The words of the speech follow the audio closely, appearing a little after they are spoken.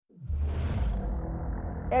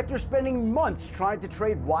After spending months trying to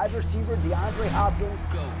trade wide receiver DeAndre Hopkins,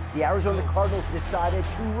 the Arizona Cardinals decided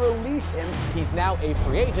to release him. He's now a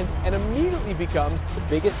free agent and immediately becomes the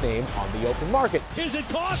biggest name on the open market. Is it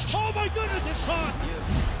caught? Oh my goodness, it's caught!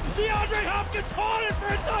 DeAndre Hopkins caught it for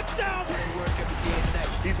a touchdown!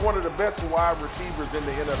 He's one of the best wide receivers in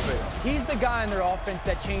the NFL. He's the guy in their offense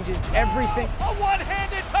that changes everything. A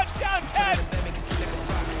one-handed touchdown catch!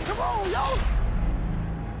 Come on, y'all!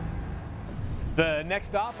 The next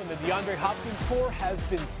stop on the DeAndre Hopkins tour has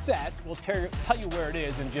been set. We'll tell you where it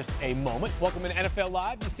is in just a moment. Welcome to NFL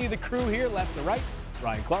Live. You see the crew here left to right.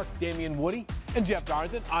 Ryan Clark, Damian Woody, and Jeff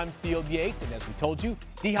Darlington. I'm Field Yates, and as we told you,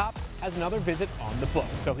 D-Hop has another visit on the book.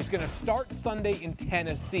 So he's going to start Sunday in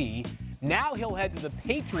Tennessee. Now he'll head to the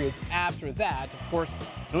Patriots after that. Of course,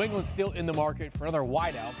 New England's still in the market for another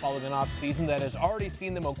wideout following an offseason that has already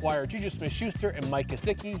seen them acquire Juju Smith-Schuster and Mike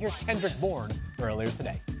Gesicki. Here's Kendrick Bourne earlier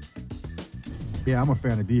today. Yeah, I'm a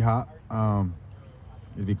fan of D-Hop.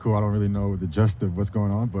 It'd be cool. I don't really know the gist of what's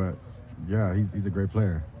going on, but yeah, he's a great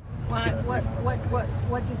player. What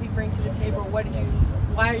does he bring to the table?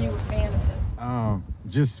 Why are you a fan of him?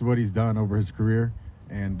 Just what he's done over his career,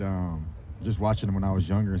 and just watching him when I was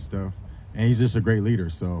younger and stuff. And he's just a great leader.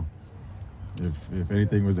 So if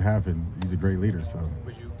anything was to happen, he's a great leader. So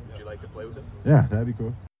Would you like to play with him? Yeah, that'd be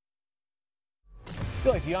cool.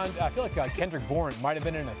 I feel like Kendrick Bourne might have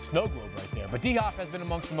been in a snow globe right there. But D-Hop has been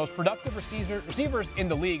amongst the most productive receivers in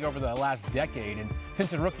the league over the last decade. And since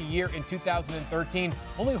his rookie year in 2013,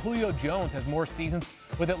 only Julio Jones has more seasons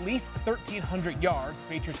with at least 1,300 yards.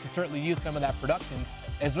 The Patriots can certainly use some of that production,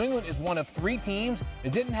 as New England is one of 3 teams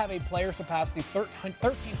that didn't have a player surpass the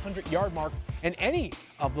 1,300-yard mark in any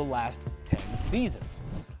of the last 10 seasons.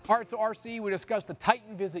 All right, so RC, we discussed the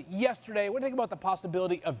Titan visit yesterday. What do you think about the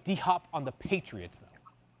possibility of D-Hop on the Patriots, though?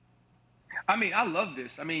 I mean, I love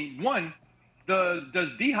this. I mean, one, does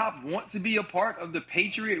D-Hop want to be a part of the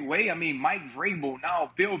Patriot way? I mean, Mike Vrabel,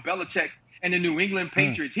 now Bill Belichick, and the New England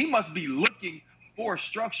Patriots. He must be looking for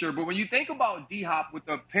structure. But when you think about D-Hop with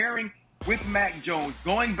the pairing with Mac Jones,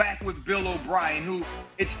 going back with Bill O'Brien, who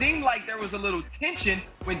it seemed like there was a little tension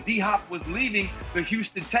when D-Hop was leaving the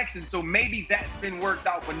Houston Texans. So maybe that's been worked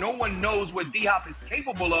out, but no one knows what D-Hop is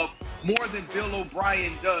capable of more than Bill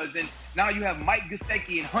O'Brien does. And now you have Mike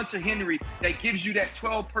Gesicki and Hunter Henry that gives you that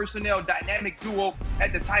 12 personnel dynamic duo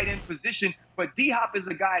at the tight end position. But D-Hop is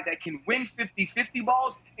a guy that can win 50-50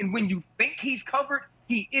 balls, and when you think he's covered,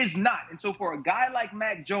 he is not. And so for a guy like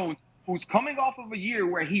Mac Jones, who's coming off of a year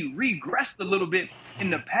where he regressed a little bit in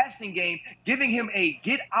the passing game, giving him a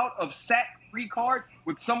get-out-of-sack-free card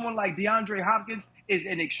with someone like DeAndre Hopkins is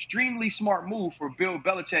an extremely smart move for Bill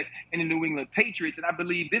Belichick and the New England Patriots. And I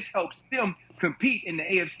believe this helps them compete in the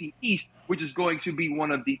AFC East, which is going to be one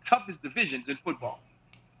of the toughest divisions in football.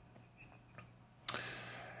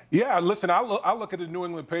 Yeah, listen, I look at the New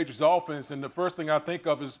England Patriots offense, and the first thing I think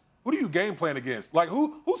of is, who do you game plan against? Like,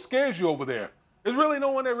 who scares you over there? There's really no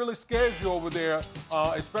one that really scares you over there,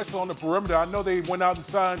 especially on the perimeter. I know they went out and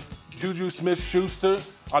signed Juju Smith-Schuster.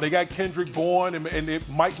 They got Kendrick Bourne and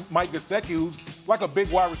Mike Gesicki, who's like a big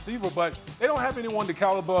wide receiver, but they don't have anyone the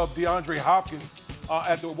caliber of DeAndre Hopkins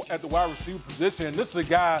at the wide receiver position. And this is a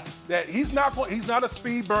guy that he's not a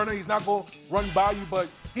speed burner. He's not going to run by you, but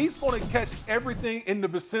he's going to catch everything in the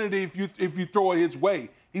vicinity if you throw it his way.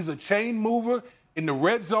 He's a chain mover. In the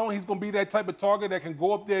red zone, he's going to be that type of target that can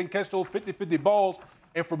go up there and catch those 50-50 balls.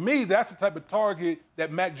 And for me, that's the type of target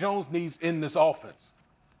that Mac Jones needs in this offense.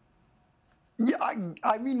 Yeah,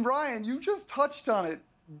 I mean, Ryan, you just touched on it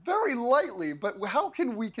very lightly, but how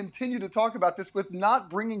can we continue to talk about this with not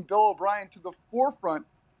bringing Bill O'Brien to the forefront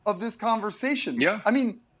of this conversation? Yeah. I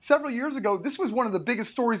mean, several years ago, this was one of the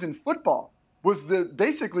biggest stories in football, was the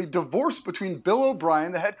basically divorce between Bill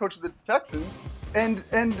O'Brien, the head coach of the Texans, and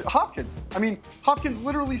Hopkins. I mean, Hopkins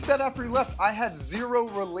literally said after he left, I had zero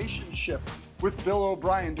relationship with Bill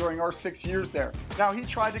O'Brien during our 6 years there. Now, he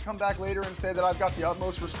tried to come back later and say that I've got the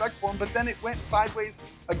utmost respect for him, but then it went sideways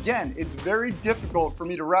again. It's very difficult for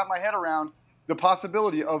me to wrap my head around the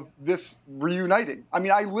possibility of this reuniting. I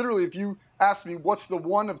mean, I literally, if you asked me what's the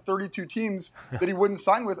one of 32 teams that he wouldn't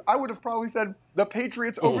sign with, I would have probably said the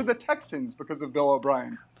Patriots over the Texans because of Bill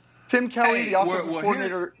O'Brien. Tim Kelly, the offensive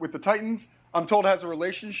coordinator with the Titans, I'm told has a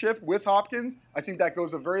relationship with Hopkins. I think that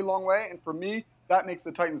goes a very long way, and for me, that makes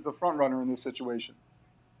the Titans the front runner in this situation.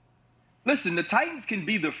 Listen, the Titans can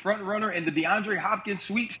be the front runner in the DeAndre Hopkins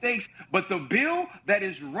sweepstakes, but the Bill that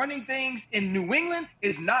is running things in New England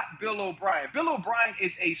is not Bill O'Brien. Bill O'Brien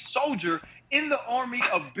is a soldier in the army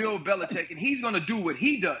of Bill Belichick, and he's going to do what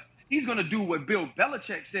he does. He's going to do what Bill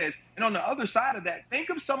Belichick says. And on the other side of that, think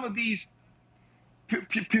of some of these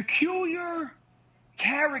peculiar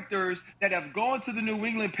characters that have gone to the New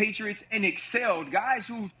England Patriots and excelled, guys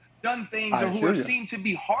who've done things or who have seemed to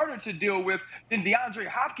be harder to deal with than DeAndre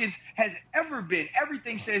Hopkins has ever been.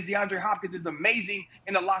 Everything says DeAndre Hopkins is amazing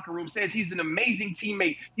in the locker room, says he's an amazing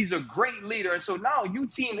teammate, he's a great leader. And so now you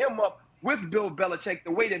team him up with Bill Belichick,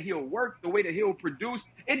 the way that he'll work, the way that he'll produce.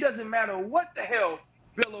 It doesn't matter what the hell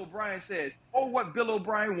Bill O'Brien says or what Bill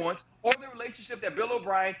O'Brien wants or the relationship that Bill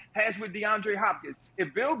O'Brien has with DeAndre Hopkins.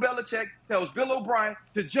 If Bill Belichick tells Bill O'Brien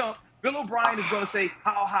to jump, Bill O'Brien is going to say,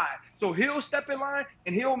 how high? So he'll step in line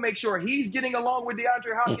and he'll make sure he's getting along with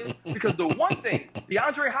DeAndre Hopkins because the one thing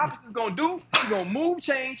DeAndre Hopkins is going to do, he's going to move,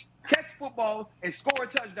 change, catch football, and score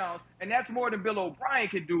touchdowns. And that's more than Bill O'Brien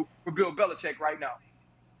can do for Bill Belichick right now.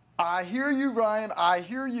 I hear you, Ryan. I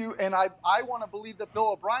hear you. And I want to believe that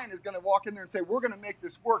Bill O'Brien is going to walk in there and say, we're going to make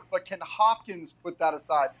this work. But can Hopkins put that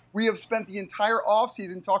aside? We have spent the entire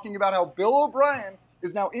offseason talking about how Bill O'Brien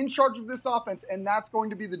is now in charge of this offense, and that's going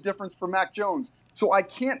to be the difference for Mac Jones. So I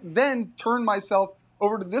can't then turn myself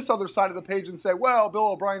over to this other side of the page and say, well, Bill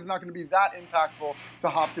O'Brien's not going to be that impactful to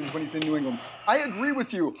Hopkins when he's in New England. I agree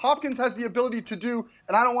with you. Hopkins has the ability to do,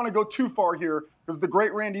 and I don't want to go too far here because the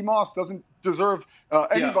great Randy Moss doesn't deserve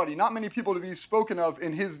anybody, not many people to be spoken of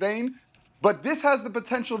in his vein. But this has the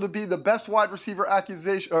potential to be the best wide receiver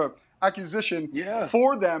acquisition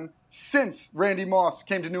for them since Randy Moss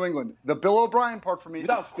came to New England. The Bill O'Brien part for me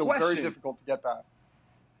is still very difficult to get past.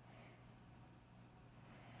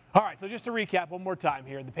 All right, so just to recap one more time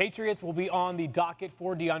here, the Patriots will be on the docket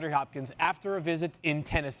for DeAndre Hopkins after a visit in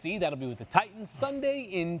Tennessee. That'll be with the Titans Sunday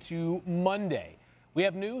into Monday. We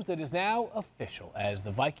have news that is now official as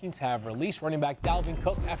the Vikings have released running back Dalvin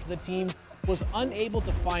Cook after the team was unable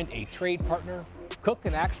to find a trade partner. Cook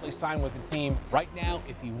can actually sign with the team right now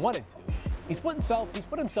if he wanted to. He's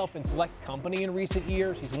put himself in select company in recent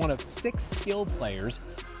years. He's one of 6 skilled players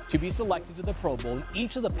to be selected to the Pro Bowl in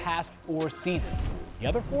each of the past 4 seasons. The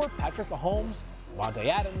other 4, Patrick Mahomes, Devontae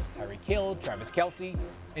Adams, Tyreek Hill, Travis Kelce,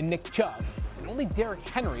 and Nick Chubb. And only Derrick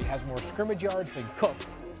Henry has more scrimmage yards than Cook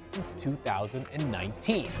since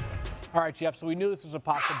 2019. All right, Jeff, so we knew this was a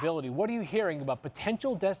possibility. What are you hearing about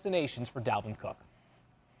potential destinations for Dalvin Cook?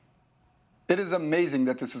 It is amazing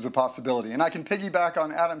that this is a possibility. And I can piggyback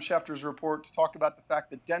on Adam Schefter's report to talk about the fact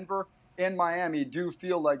that Denver and Miami do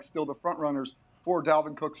feel like still the front runners for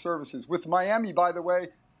Dalvin Cook's services. With Miami, by the way,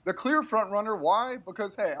 the clear front runner. Why?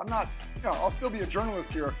 Because, hey, I'm not, I'll still be a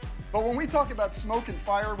journalist here. But when we talk about smoke and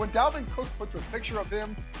fire, when Dalvin Cook puts a picture of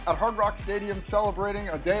him at Hard Rock Stadium celebrating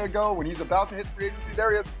a day ago when he's about to hit free agency,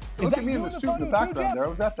 there he is. Look at me in the suit in the background there. I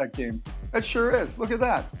was at that game. It sure is. Look at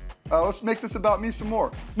that. Let's make this about me some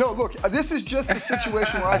more. No, look, this is just a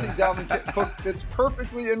situation where I think Dalvin Cook fits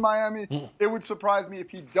perfectly in Miami. It would surprise me if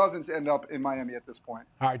he doesn't end up in Miami at this point.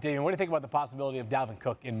 All right, Damian, what do you think about the possibility of Dalvin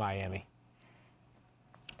Cook in Miami?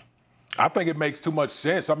 I think it makes too much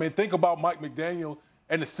sense. I mean, think about Mike McDaniel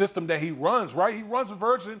and the system that he runs, right? He runs a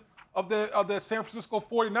version of the San Francisco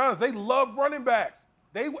 49ers. They love running backs.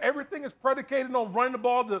 Everything is predicated on running the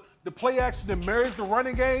ball, the play action that marries the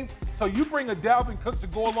running game. So you bring a Dalvin Cook to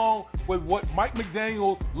go along with what Mike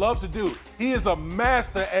McDaniel loves to do. He is a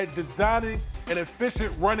master at designing an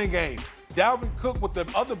efficient running game. Dalvin Cook with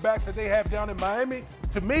the other backs that they have down in Miami,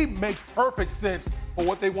 to me, makes perfect sense for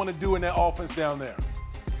what they want to do in that offense down there.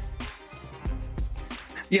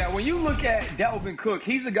 Yeah, when you look at Dalvin Cook,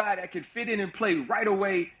 he's a guy that could fit in and play right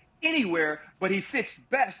away anywhere, but he fits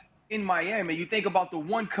best in Miami. You think about the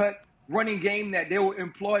one-cut running game that they will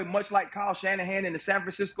employ, much like Kyle Shanahan and the San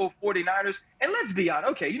Francisco 49ers. And let's be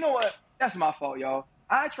honest. Okay, you know what? That's my fault, y'all.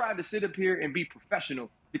 I tried to sit up here and be professional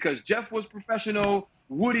because Jeff was professional,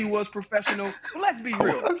 Woody was professional. But let's be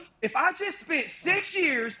real. If I just spent 6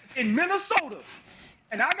 years in Minnesota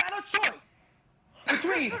and I got a choice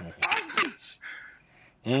between Palm Beach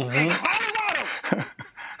and Colorado,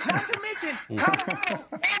 not to mention Colorado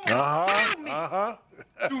almost killed me.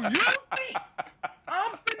 Do you think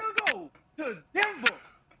I'm finna go to Denver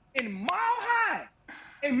in Mile High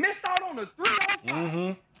and miss out on the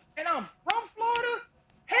 305? And I'm from Florida?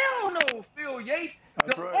 Hell no, Phil Yates.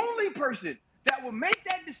 That's the only person that will make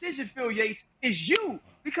that decision, Phil Yates, is you.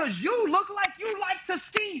 Because you look like you like to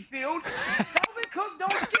ski, Phil. Dalvin Cook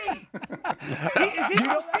don't ski. If he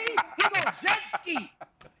don't ski, he gonna jet ski.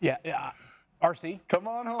 Yeah. RC? Come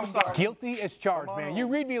on home, dog. Guilty as charged, man. You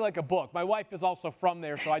read me like a book. My wife is also from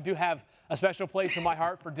there, so I do have a special place in my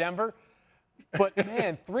heart for Denver. But,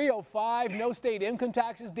 man, 305, no state income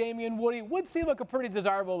taxes, Damian, Woody, would seem like a pretty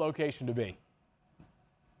desirable location to be.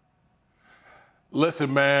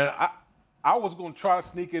 Listen, man, I was going to try to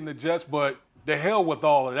sneak in the Jets, but the hell with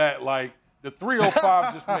all of that. Like, the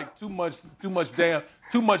 305 just make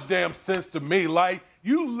too much damn sense to me. Like,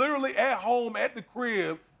 You literally at home, at the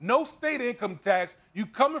crib, no state income tax. You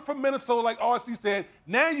coming from Minnesota, like RC said.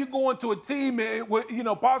 Now you going to a team, with,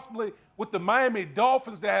 possibly with the Miami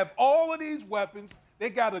Dolphins that have all of these weapons. They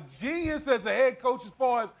got a genius as a head coach as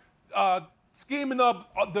far as scheming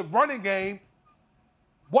up the running game.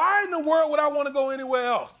 Why in the world would I want to go anywhere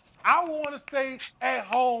else? I want to stay at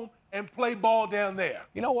home and play ball down there.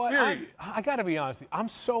 You know what? Period. I got to be honest with you. I'm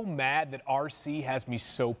so mad that RC has me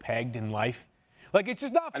so pegged in life. Like, it's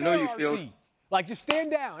just not fair, I know you RC. feel. Like, just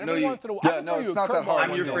stand down every once in a while. Yeah, no, it's not that hard.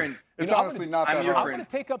 I'm your friend. It's honestly not that hard. I'm going to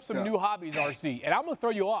take up some new hobbies, RC, and I'm going to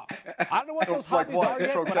throw you off. I don't know what those hobbies are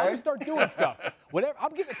yet, but I'm going to start doing stuff. Whatever.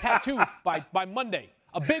 I'm getting a tattoo by Monday.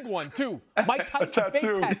 A big one, too. Mike Tyson face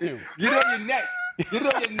tattoo. You know your neck. You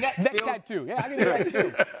know your neck. Neck tattoo. Yeah, I can do that,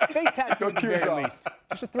 too. Face tattoo at the very least.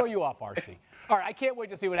 Just to throw you off, RC. All right, I can't wait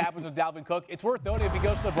to see what happens with Dalvin Cook. It's worth noting if he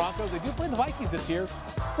goes to the Broncos, they do play the Vikings this year.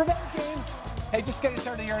 Revenge game. Hey, just getting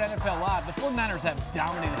started here at NFL Live. The 49ers have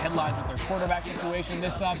dominated headlines with their quarterback situation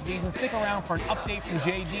this offseason. Stick around for an update from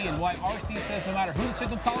JD and why RC says no matter who the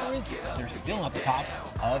signal caller is, they're still at the top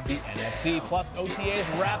of the NFC. Plus, OTAs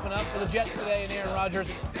wrapping up for the Jets today, and Aaron Rodgers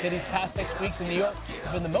said these past 6 weeks in New York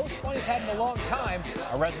have been the most fun he's had in a long time.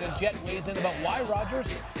 A resident Jet weighs in about why Rodgers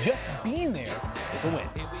just being there is a win.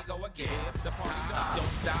 Here we go again. The party don't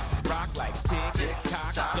stop, rock like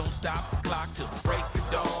tick-tock. Don't stop the clock till the break of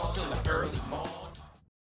dawn, till the early morning.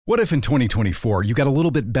 What if in 2024 you got a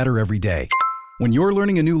little bit better every day? When you're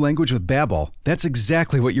learning a new language with Babbel, that's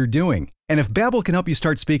exactly what you're doing. And if Babbel can help you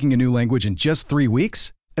start speaking a new language in just 3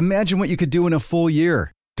 weeks, imagine what you could do in a full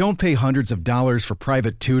year. Don't pay hundreds of dollars for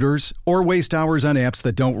private tutors or waste hours on apps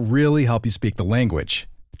that don't really help you speak the language.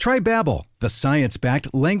 Try Babbel, the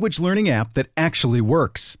science-backed language learning app that actually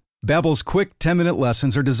works. Babbel's quick 10-minute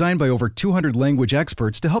lessons are designed by over 200 language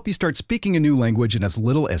experts to help you start speaking a new language in as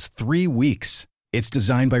little as 3 weeks. It's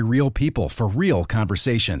designed by real people for real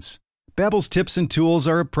conversations. Babbel's tips and tools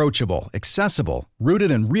are approachable, accessible,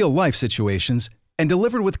 rooted in real-life situations, and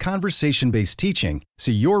delivered with conversation-based teaching,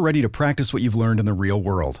 so you're ready to practice what you've learned in the real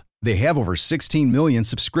world. They have over 16 million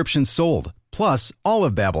subscriptions sold. Plus, all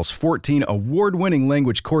of Babbel's 14 award-winning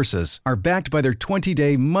language courses are backed by their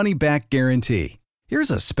 20-day money-back guarantee.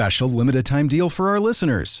 Here's a special limited-time deal for our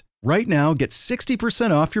listeners. Right now, get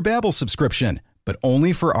 60% off your Babbel subscription, but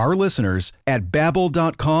only for our listeners at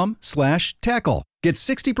Babbel.com/tackle. Get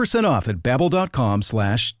 60% off at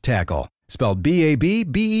Babbel.com/tackle. Spelled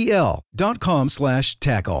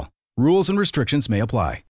BABBEL.com/tackle. Rules and restrictions may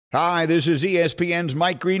apply. Hi, this is ESPN's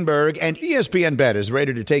Mike Greenberg, and ESPN Bet is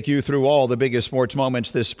ready to take you through all the biggest sports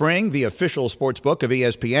moments this spring. The official sports book of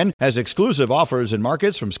ESPN has exclusive offers and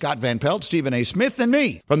markets from Scott Van Pelt, Stephen A. Smith, and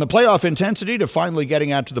me. From the playoff intensity to finally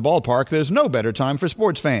getting out to the ballpark, there's no better time for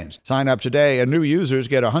sports fans. Sign up today, and new users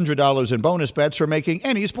get $100 in bonus bets for making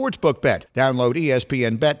any sportsbook bet. Download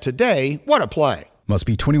ESPN Bet today. What a play. Must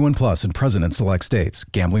be 21 plus and present in select states.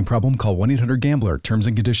 Gambling problem? Call 1-800-GAMBLER. Terms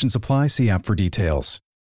and conditions apply. See app for details.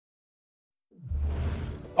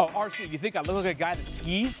 Oh, RC, you think I look like a guy that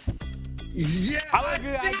skis? Yeah,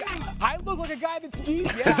 I look like a guy that skis.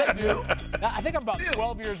 Yeah, I do. I think I'm about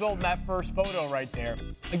 12 years old in that first photo right there.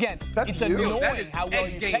 Again, it's annoying how well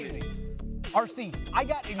you peg me. RC, I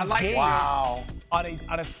got engaged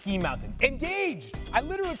on a ski mountain. Engaged! I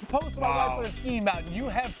literally proposed to my wife on a ski mountain. You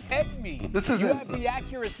have pegged me. You have the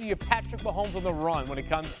accuracy of Patrick Mahomes on the run when it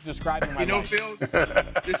comes to describing my life. Phil,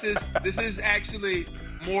 this is actually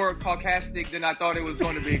more Caucasic than I thought it was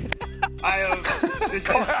going to be.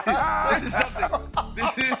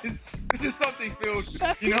 This is something, Phil.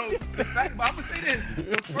 You know, the fact, I'm gonna say this: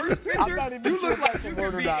 the first picture, I'm not even sure like you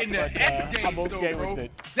could be in the X Games, I'm okay with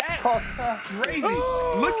it. That's crazy.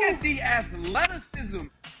 Look at the athleticism,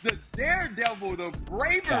 the daredevil, the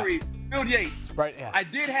bravery. Phil Yates, I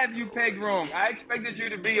did have you pegged wrong. I expected you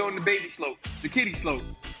to be on the baby slope, the kiddie slope.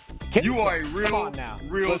 You are a real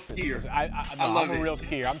skier. I'm a real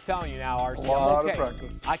skier. I'm telling you now, RC. A lot of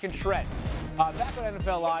practice. I can shred. Back on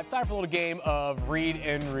NFL Live, time for a little game of read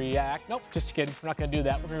and react. Nope, just kidding. We're not going to do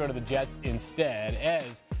that. We're going to go to the Jets instead,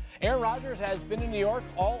 as Aaron Rodgers has been in New York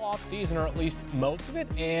all offseason, or at least most of it.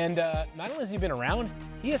 And not only has he been around,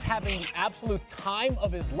 he is having the absolute time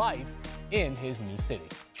of his life in his new city.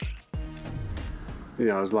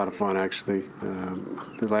 Yeah, it was a lot of fun, actually.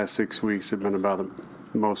 The last 6 weeks have been about the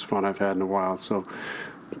most fun I've had in a while. So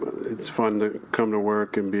it's fun to come to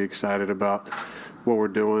work and be excited about what we're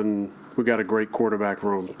doing. We got a great quarterback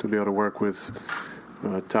room to be able to work with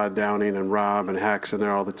Todd Downing and Rob and Hacks in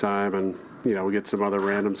there all the time. And, you know, we get some other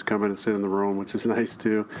randoms come in and sit in the room, which is nice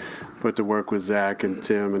too. But to work with Zach and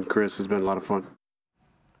Tim and Chris has been a lot of fun.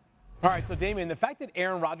 All right, so Damien, the fact that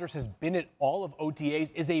Aaron Rodgers has been at all of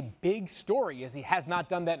OTAs is a big story, as he has not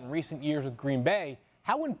done that in recent years with Green Bay.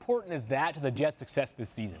 How important is that to the Jets' success this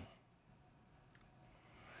season?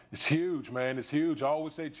 It's huge, man. It's huge. I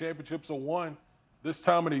always say championships are won this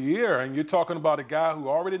time of the year, and you're talking about a guy who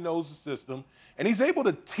already knows the system, and he's able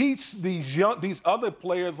to teach these other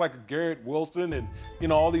players like Garrett Wilson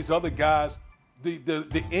and all these other guys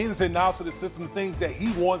the ins and outs of the system, the things that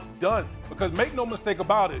he wants done. Because make no mistake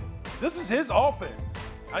about it, this is his offense.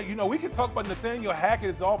 We can talk about Nathaniel Hackett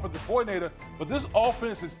as the offensive coordinator, but this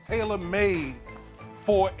offense is tailor-made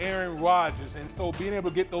for Aaron Rodgers. And so being able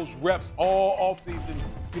to get those reps all offseason,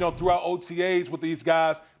 throughout OTAs with these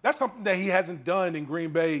guys, that's something that he hasn't done in Green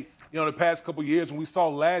Bay, the past couple of years. And we saw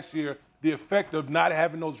last year the effect of not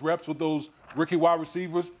having those reps with those rookie wide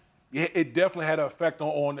receivers. It definitely had an effect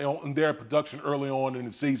on their production early on in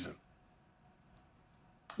the season.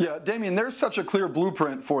 Yeah, Damien, there's such a clear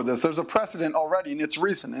blueprint for this. There's a precedent already, and it's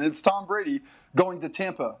recent. And it's Tom Brady going to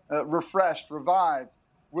Tampa, refreshed, revived,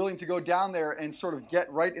 willing to go down there and sort of get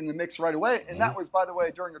right in the mix right away. And that was, by the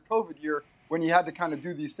way, during a COVID year when you had to kind of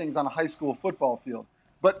do these things on a high school football field.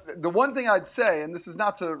 But the one thing I'd say, and this is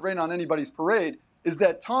not to rain on anybody's parade, is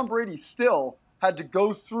that Tom Brady still had to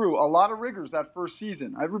go through a lot of rigors that first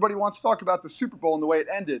season. Everybody wants to talk about the Super Bowl and the way it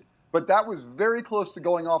ended, but that was very close to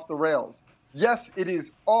going off the rails. Yes, it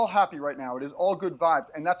is all happy right now. It is all good vibes,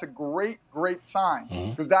 and that's a great, great sign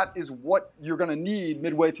because that is what you're going to need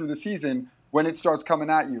midway through the season when it starts coming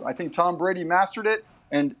at you. I think Tom Brady mastered it,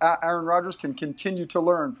 and Aaron Rodgers can continue to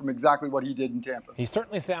learn from exactly what he did in Tampa. He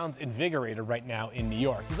certainly sounds invigorated right now in New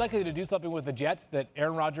York. He's likely to do something with the Jets that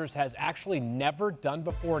Aaron Rodgers has actually never done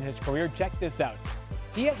before in his career. Check this out.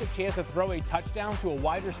 He has a chance to throw a touchdown to a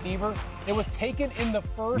wide receiver. It was taken in the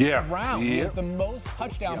first round. He has the most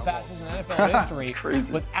touchdown passes in NFL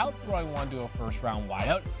history without throwing one to a first-round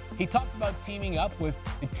wideout. He talks about teaming up with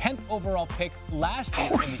the 10th overall pick last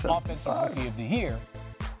year in the Offensive Rookie of the Year,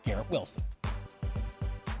 Garrett Wilson.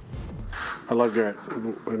 I love Garrett.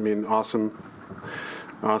 I mean, awesome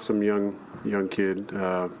young kid.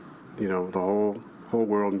 The whole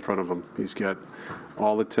world in front of him. He's got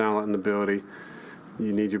all the talent and ability.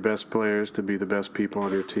 You need your best players to be the best people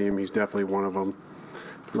on your team. He's definitely one of them.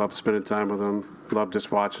 Love spending time with him. Love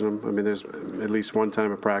just watching him. I mean, there's at least one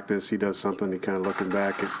time of practice he does something. He kind of looking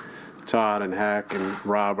back at Todd and Hack and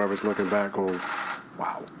Rob. I was looking back, going,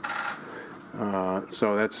 wow.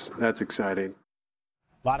 So that's exciting.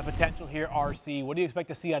 A lot of potential here, RC. What do you expect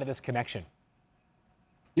to see out of this connection?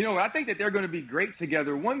 I think that they're going to be great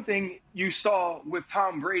together. One thing you saw with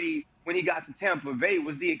Tom Brady when he got to Tampa Bay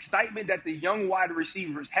was the excitement that the young wide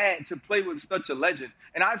receivers had to play with such a legend.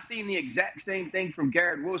 And I've seen the exact same thing from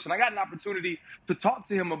Garrett Wilson. I got an opportunity to talk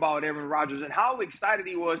to him about Aaron Rodgers and how excited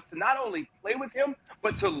he was to not only play with him,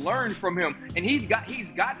 but to learn from him. And he's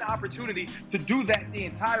gotten the opportunity to do that the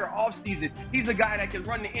entire offseason. He's a guy that can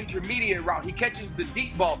run the intermediate route. He catches the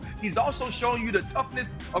deep ball. He's also showing you the toughness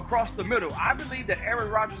across the middle. I believe that Aaron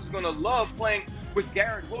Rodgers is going to love playing with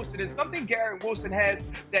Garrett Wilson. And something Garrett Wilson has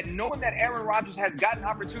that knowing that Aaron Rodgers has gotten an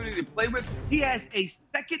opportunity to play with, he has a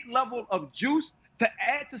second level of juice to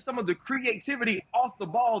add to some of the creativity off the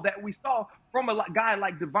ball that we saw from a guy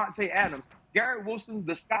like Devontae Adams. Garrett Wilson,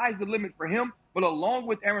 the sky's the limit for him. But along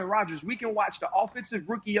with Aaron Rodgers, we can watch the Offensive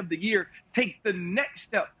Rookie of the Year take the next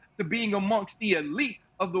step to being amongst the elite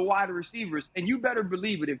of the wide receivers. And you better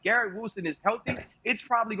believe it. If Garrett Wilson is healthy, it's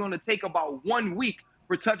probably going to take about 1 week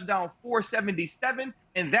for touchdown 477,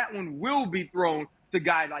 and that one will be thrown to a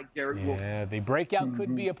guy like Garrett Wilson. Yeah, the breakout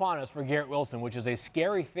could be upon us for Garrett Wilson, which is a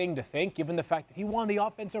scary thing to think, given the fact that he won the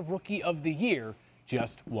Offensive Rookie of the Year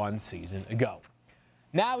just 1 season ago.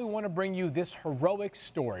 Now we want to bring you this heroic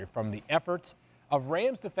story from the efforts of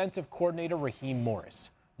Rams defensive coordinator Raheem Morris.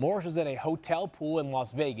 Morris was at a hotel pool in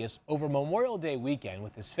Las Vegas over Memorial Day weekend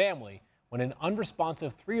with his family when an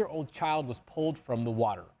unresponsive 3-year-old child was pulled from the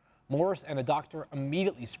water. Morris and a doctor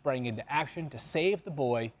immediately sprang into action to save the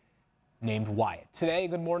boy named Wyatt. Today,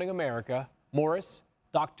 Good Morning America, Morris,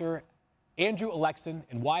 Dr. Andrew Alexson,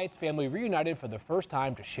 and Wyatt's family reunited for the first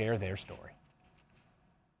time to share their story.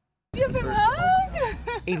 Give him a hug!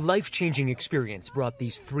 A life-changing experience brought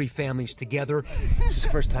these 3 families together. This is the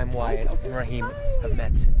first time Wyatt and Raheem have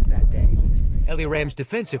met since that day. LA Rams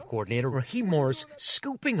defensive coordinator Raheem Morris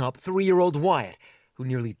scooping up 3-year-old Wyatt, who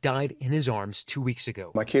nearly died in his arms 2 weeks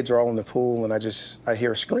ago. My kids are all in the pool, and I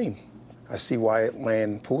hear a scream. I see Wyatt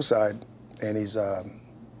laying poolside, and he's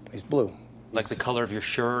blue. Like the color of your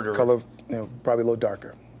shirt, or color, probably a little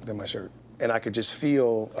darker than my shirt. And I could just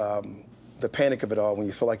feel the panic of it all when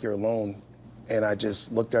you feel like you're alone. And I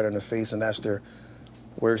just looked at her in the face and asked her,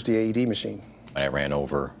 "Where's the AED machine?" I ran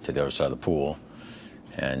over to the other side of the pool,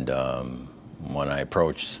 and when I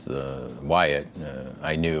approached Wyatt,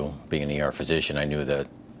 I knew, being an ER physician, I knew that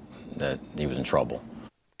he was in trouble.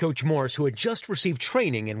 Coach Morris, who had just received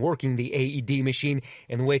training in working the AED machine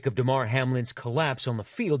in the wake of Damar Hamlin's collapse on the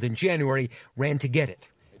field in January, ran to get it.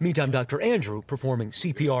 Meantime, Dr. Andrew performing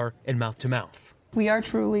CPR and mouth-to-mouth. We are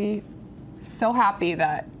truly so happy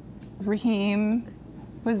that Raheem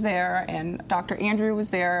was there and Dr. Andrew was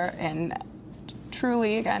there, and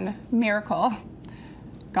truly, again, miracle.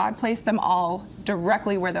 God placed them all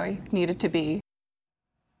directly where they needed to be.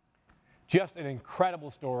 Just an incredible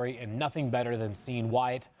story, and nothing better than seeing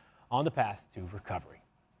Wyatt on the path to recovery.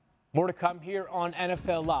 More to come here on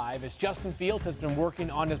NFL Live as Justin Fields has been working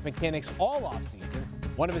on his mechanics all offseason.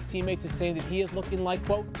 One of his teammates is saying that he is looking like,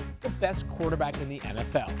 quote, the best quarterback in the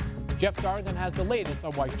NFL. Jeff Darlington has the latest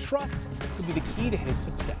on why trust could be the key to his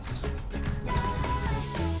success.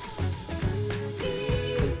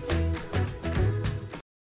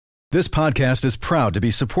 This podcast is proud to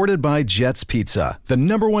be supported by Jets Pizza, the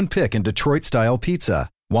 #1 pick in Detroit-style pizza.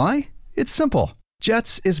 Why? It's simple.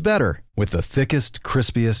 Jets is better. With the thickest,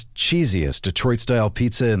 crispiest, cheesiest Detroit-style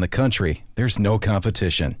pizza in the country, there's no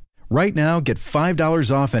competition. Right now, get $5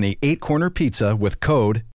 off any 8-corner pizza with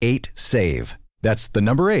code 8SAVE. That's the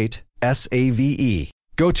number 8, S-A-V-E.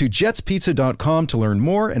 Go to jetspizza.com to learn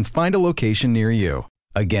more and find a location near you.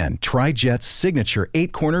 Again, try Jet's signature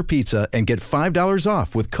 8-corner pizza and get $5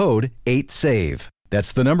 off with code 8SAVE.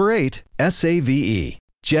 That's the number 8, S-A-V-E.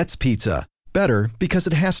 Jet's Pizza. Better because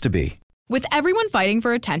it has to be. With everyone fighting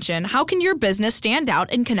for attention, how can your business stand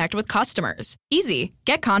out and connect with customers? Easy.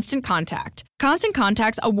 Get Constant Contact. Constant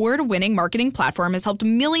Contact's award-winning marketing platform has helped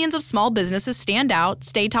millions of small businesses stand out,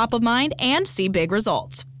 stay top of mind, and see big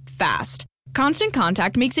results. Fast. Constant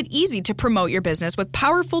Contact makes it easy to promote your business with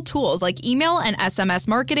powerful tools like email and SMS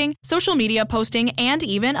marketing, social media posting, and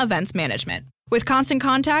even events management. With Constant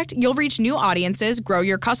Contact, you'll reach new audiences, grow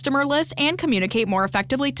your customer list, and communicate more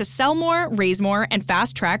effectively to sell more, raise more, and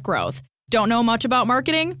fast-track growth. Don't know much about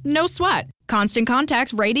marketing? No sweat. Constant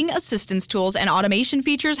Contact's writing assistance tools and automation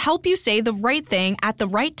features help you say the right thing at the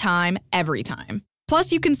right time, every time.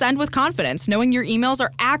 Plus, you can send with confidence, knowing your emails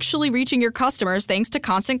are actually reaching your customers thanks to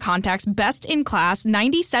Constant Contact's best-in-class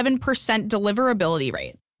 97% deliverability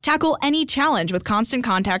rate. Tackle any challenge with Constant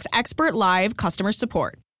Contact's expert live customer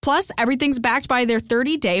support. Plus, everything's backed by their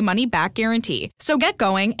 30-day money-back guarantee. So get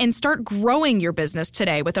going and start growing your business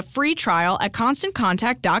today with a free trial at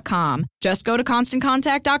ConstantContact.com. Just go to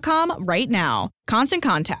ConstantContact.com right now. Constant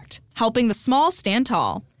Contact, helping the small stand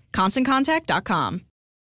tall. ConstantContact.com.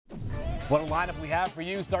 What a lineup we have for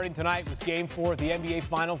you starting tonight with Game 4 of the NBA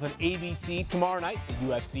Finals on ABC. Tomorrow night, the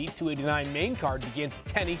UFC 289 main card begins at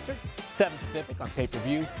 10 Eastern, 7 Pacific on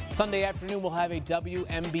pay-per-view. Sunday afternoon, we'll have a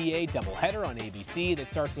WNBA doubleheader on ABC that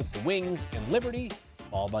starts with the Wings and Liberty,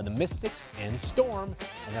 followed by the Mystics and Storm,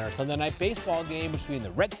 and then our Sunday night baseball game between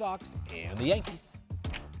the Red Sox and the Yankees.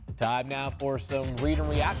 Time now for some read and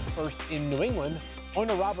react. First in New England,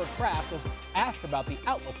 owner Robert Kraft was asked about the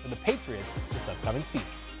outlook for the Patriots this upcoming season.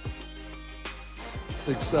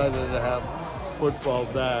 Excited to have football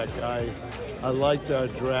back. I liked our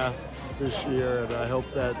draft this year, and I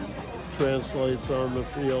hope that translates on the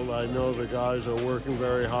field. I know the guys are working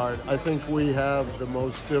very hard. I think we have the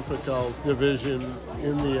most difficult division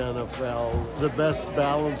in the NFL, the best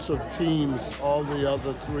balance of teams. All the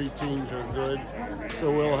other 3 teams are good,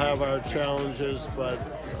 so we'll have our challenges, but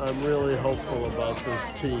I'm really hopeful about this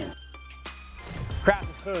team.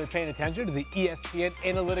 Kraft is clearly paying attention to the ESPN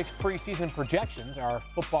Analytics preseason projections. Our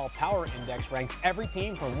Football Power Index ranks every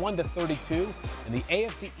team from 1 to 32, and the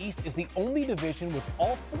AFC East is the only division with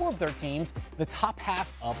all 4 of their teams in the top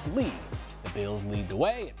half of the league. The Bills lead the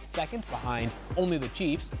way at second, behind only the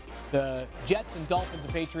Chiefs. The Jets and Dolphins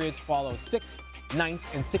and Patriots follow 6th, 9th,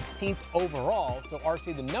 and 16th overall. So,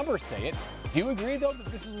 RC, the numbers say it. Do you agree, though, that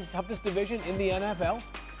this is the toughest division in the NFL?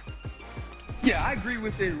 Yeah, I agree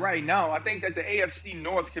with it right now. I think that the AFC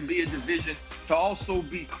North can be a division to also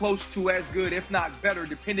be close to as good, if not better,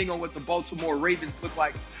 depending on what the Baltimore Ravens look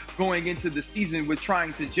like going into the season with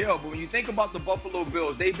trying to gel. But when you think about the Buffalo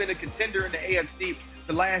Bills, they've been a contender in the AFC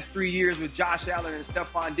the last 3 years with Josh Allen and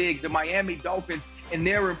Stephon Diggs. The Miami Dolphins and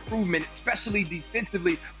their improvement, especially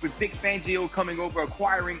defensively, with Vic Fangio coming over,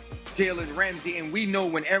 acquiring Jalen Ramsey. And we know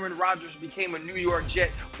when Aaron Rodgers became a New York Jet,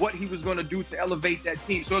 what he was going to do to elevate that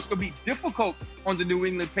team. So it's going to be difficult on the New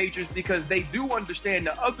England Patriots because they do understand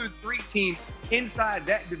the other three teams inside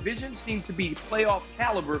that division seem to be playoff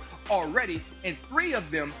caliber already, and three of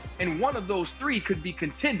them, and one of those three could be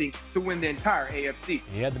contending to win the entire AFC.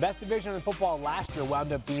 Yeah, the best division in football last year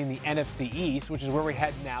wound up being the NFC East, which is where we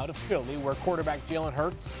head now to Philly, where quarterback Jalen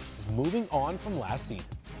Hurts is moving on from last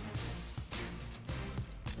season.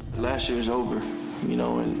 Last year's over,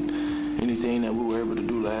 and anything that we were able to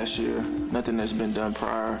do last year, nothing that's been done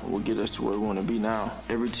prior will get us to where we want to be now.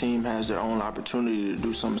 Every team has their own opportunity to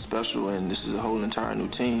do something special, and this is a whole entire new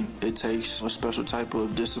team. It takes a special type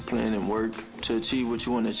of discipline and work to achieve what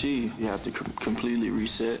you want to achieve. You have to completely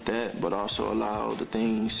reset that, but also allow the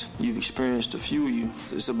things you've experienced to fuel you.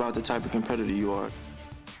 It's about the type of competitor you are.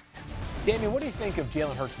 Damian, what do you think of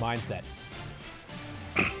Jalen Hurts' mindset?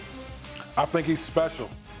 I think he's special.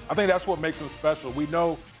 I think that's what makes him special. We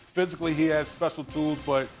know physically he has special tools,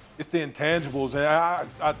 but it's the intangibles. And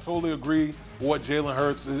I totally agree with what Jalen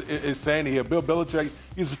Hurts is saying here. Bill Belichick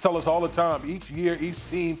used to tell us all the time, each year, each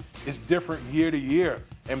team is different year to year.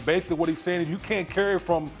 And basically what he's saying is you can't carry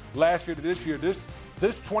from last year to this year. This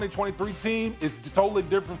 2023 team is totally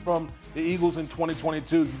different from the Eagles in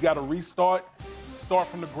 2022. You got to start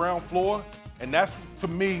from the ground floor. And that's, to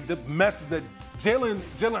me, the message that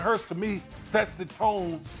Jalen Hurts, to me, sets the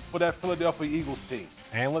tone for that Philadelphia Eagles team.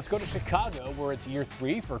 And let's go to Chicago, where it's year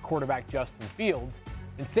 3 for quarterback Justin Fields.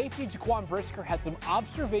 And safety Jaquan Brisker had some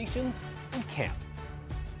observations in camp.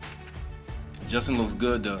 Justin looks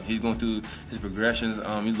good, though. He's going through his progressions.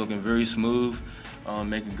 He's looking very smooth,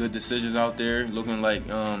 making good decisions out there, looking like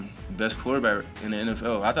the best quarterback in the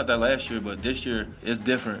NFL. I thought that last year, but this year it's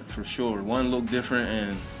different for sure. One looked different,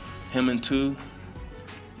 and him and two,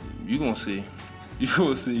 you're going to see. You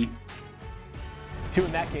will see. 2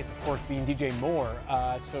 in that case, of course, being DJ Moore.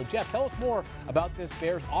 So, Jeff, tell us more about this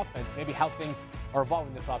Bears offense, maybe how things are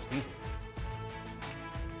evolving this offseason.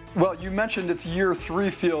 Well, you mentioned it's year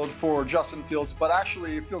 3 field for Justin Fields, but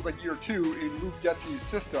actually it feels like year 2 in Luke Getsy's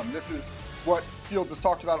system. This is what Fields has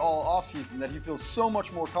talked about all offseason, that he feels so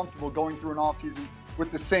much more comfortable going through an offseason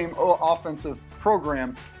with the same offensive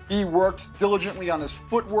program. He worked diligently on his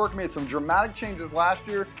footwork, made some dramatic changes last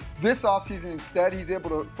year. This offseason, instead, he's able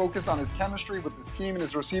to focus on his chemistry with his team and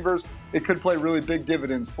his receivers. It could play really big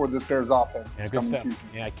dividends for this Bears offense this coming season.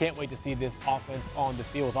 Yeah, I can't wait to see this offense on the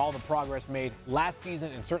field with all the progress made last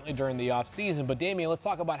season and certainly during the offseason. But, Damian, let's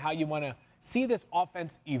talk about how you want to see this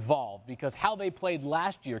offense evolve, because how they played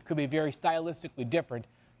last year could be very stylistically different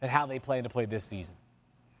than how they plan to play this season.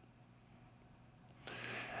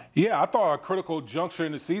 Yeah, I thought a critical juncture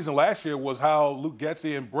in the season last year was how Luke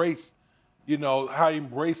Getsy embraced, how he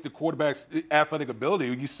embraced the quarterback's athletic ability.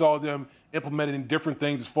 You saw them implementing different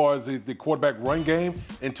things as far as the quarterback run game.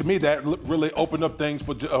 And to me, that really opened up things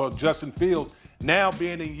for Justin Fields. Now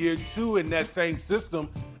being in year 2 in that same system,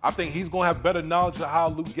 I think he's going to have better knowledge of how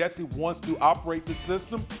Luke Getsy wants to operate the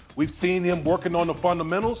system. We've seen him working on the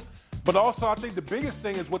fundamentals. But also, I think the biggest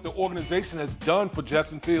thing is what the organization has done for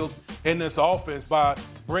Justin Fields in this offense by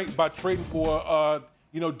trading for,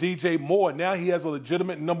 DJ Moore. Now he has a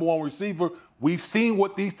legitimate number 1 receiver. We've seen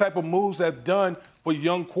what these type of moves have done for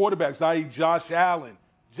young quarterbacks, i.e. Josh Allen,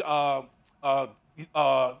 Jalen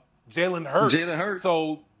Hurts.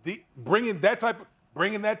 So bringing that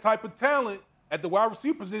type of talent at the wide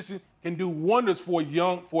receiver position can do wonders for a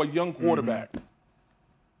young quarterback. Mm-hmm.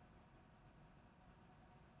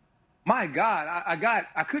 My God,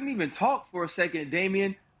 I couldn't even talk for a second,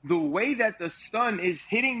 Damian. The way that the sun is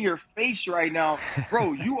hitting your face right now,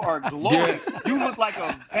 bro, you are glowing. Yeah. You look like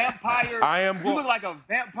a vampire. You look like a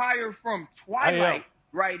vampire from Twilight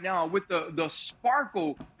right now with the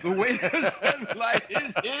sparkle, the way the sunlight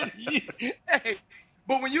is hitting you. Hey,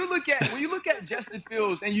 but when you look at Justin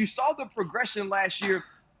Fields and you saw the progression last year,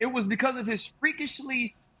 it was because of his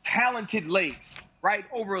freakishly talented legs. Right,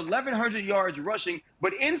 over 1,100 yards rushing.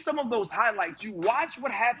 But in some of those highlights, you watch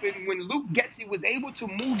what happened when Luke Getsy was able to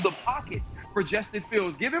move the pocket for Justin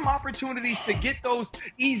Fields, give him opportunities to get those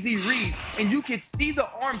easy reads, and you can see the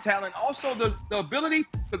arm talent, also the ability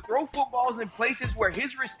to throw footballs in places where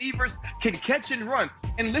his receivers can catch and run.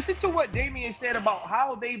 And listen to what Damian said about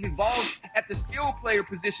how they've evolved at the skill player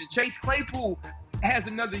position. Chase Claypool has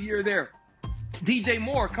another year there. DJ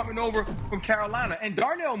Moore coming over from Carolina, and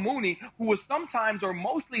Darnell Mooney, who was sometimes or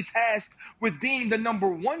mostly tasked with being the number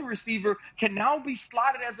 1 receiver, can now be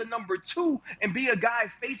slotted as a number 2 and be a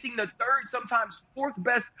guy facing the 3rd, sometimes 4th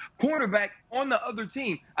best cornerback on the other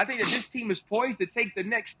team. I think that this team is poised to take the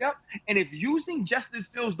next step, and if using Justin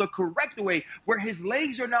Fields the correct way, where his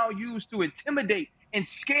legs are now used to intimidate and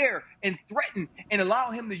scare and threaten and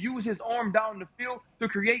allow him to use his arm down the field to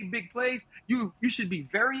create big plays, you should be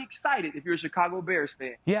very excited if you're a Chicago Bears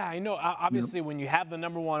fan. Yeah, I know. Obviously, when you have the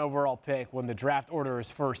number 1 overall pick, when the draft order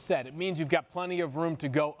is first set, it means you've got plenty of room to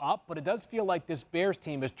go up. But it does feel like this Bears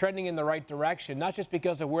team is trending in the right direction, not just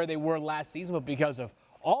because of where they were last season, but because of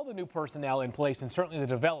all the new personnel in place and certainly the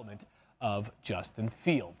development of Justin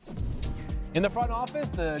Fields. In the front office,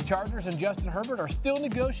 the Chargers and Justin Herbert are still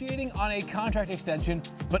negotiating on a contract extension,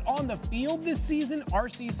 but on the field this season,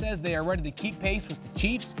 RC says they are ready to keep pace with the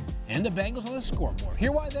Chiefs and the Bengals on the scoreboard.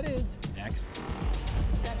 Hear why that is next.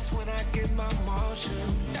 That's when I get my motion.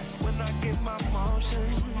 That's when I get my motion.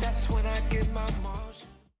 That's when I get my motion.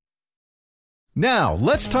 Now,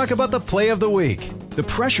 let's talk about the play of the week. The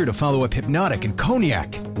pressure to follow up Hypnotic and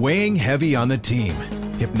Cognac, weighing heavy on the team.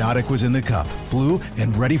 Hypnotic was in the cup, blue,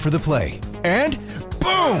 and ready for the play. And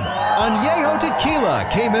boom! Añejo Tequila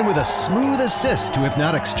came in with a smooth assist to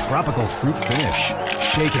Hypnotic's tropical fruit finish.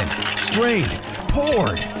 Shaken, strained,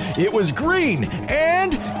 poured. It was green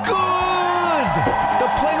and good! The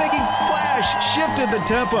playmaking splash shifted the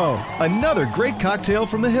tempo. Another great cocktail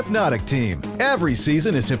from the Hypnotic team. Every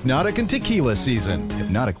season is Hypnotic and Tequila season.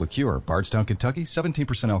 Hypnotic Liqueur, Bardstown, Kentucky,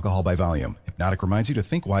 17% alcohol by volume. Hypnotic reminds you to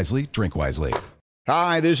think wisely, drink wisely.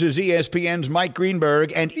 Hi, this is ESPN's Mike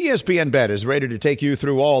Greenberg, and ESPN Bet is ready to take you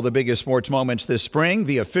through all the biggest sports moments this spring.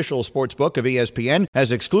 The official sports book of ESPN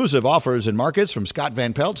has exclusive offers and markets from Scott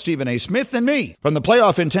Van Pelt, Stephen A. Smith, and me. From the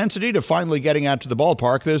playoff intensity to finally getting out to the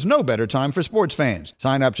ballpark, there's no better time for sports fans.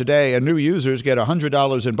 Sign up today, and new users get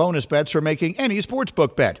 $100 in bonus bets for making any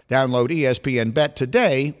sportsbook bet. Download ESPN Bet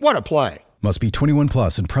today. What a play. Must be 21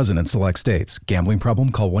 plus and present in select states. Gambling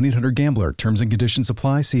problem? Call 1-800-GAMBLER. Terms and conditions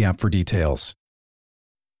apply. See app for details.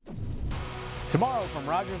 Tomorrow from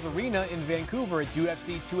Rogers Arena in Vancouver, it's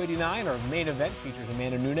UFC 289. Our main event features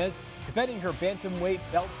Amanda Nunes defending her bantamweight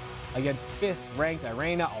belt against 5th-ranked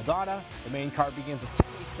Irene Aldana. The main card begins at 10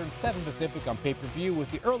 Eastern, 7 Pacific on pay-per-view, with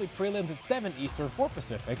the early prelims at 7 Eastern, 4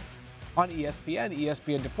 Pacific on ESPN,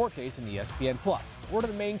 ESPN Deportes, and ESPN+. To order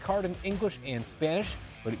the main card in English and Spanish,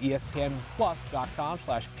 go to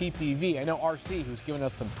ESPNplus.com/PPV. I know RC, who's giving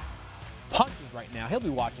us some punches right now, he'll be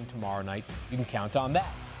watching tomorrow night. You can count on that.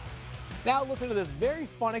 Now listen to this very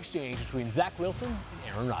fun exchange between Zach Wilson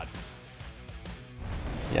and Aaron Rodgers.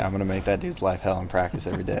 Yeah, I'm gonna make that dude's life hell in practice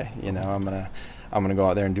every day. You know, I'm gonna go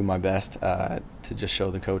out there and do my best to just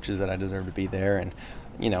show the coaches that I deserve to be there. And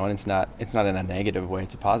you know, and it's not in a negative way.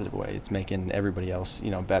 It's a positive way. It's making everybody else,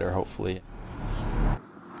 you know, better, hopefully.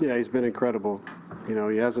 Yeah, he's been incredible. You know,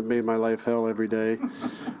 he hasn't made my life hell every day.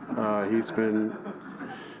 He's been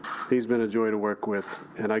a joy to work with,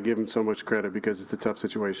 and I give him so much credit because it's a tough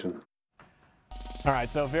situation. All right,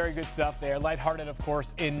 so very good stuff there. Lighthearted, of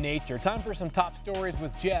course, in nature. Time for some top stories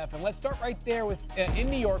with Jeff, and let's start right there with in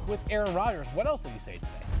New York with Aaron Rodgers. What else did he say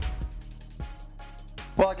today?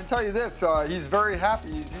 Well, I can tell you this. He's very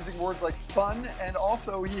happy. He's using words like fun, and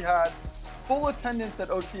also he had full attendance at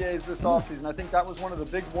OTAs this offseason. I think that was one of the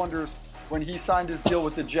big wonders when he signed his deal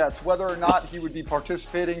with the Jets. Whether or not he would be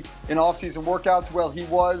participating in offseason workouts, well, he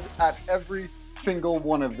was at every single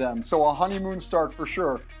one of them. So a honeymoon start for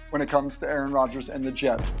sure when it comes to Aaron Rodgers and the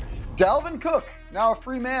Jets. Dalvin Cook, now a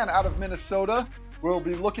free man out of Minnesota, will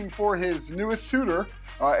be looking for his newest suitor,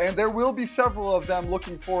 and there will be several of them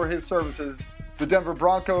looking for his services. The Denver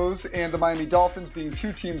Broncos and the Miami Dolphins being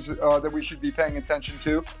two teams that we should be paying attention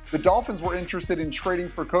to. The Dolphins were interested in trading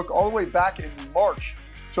for Cook all the way back in March.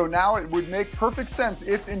 So now it would make perfect sense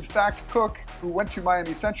if, in fact, Cook, who went to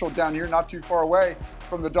Miami Central down here not too far away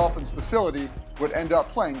from the Dolphins facility, would end up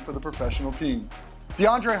playing for the professional team.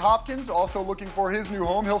 DeAndre Hopkins also looking for his new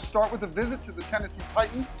home. He'll start with a visit to the Tennessee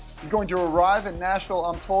Titans. He's going to arrive in Nashville,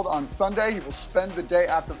 I'm told, on Sunday. He will spend the day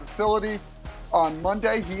at the facility. On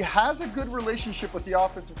Monday, he has a good relationship with the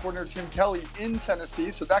offensive coordinator Tim Kelly in Tennessee,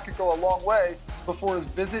 so that could go a long way before his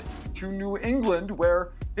visit to New England,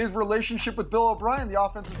 where his relationship with Bill O'Brien, the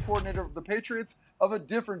offensive coordinator of the Patriots, of a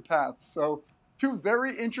different path. So two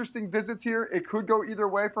very interesting visits here. It could go either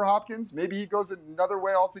way for Hopkins. Maybe he goes another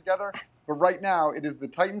way altogether. But right now, it is the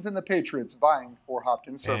Titans and the Patriots vying for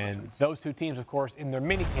Hopkins' services. And those two teams, of course, in their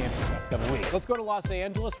mini camp this upcoming week. Let's go to Los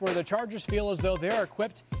Angeles, where the Chargers feel as though they're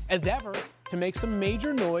equipped as ever to make some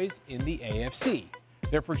major noise in the AFC.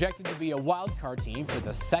 They're projected to be a wild card team for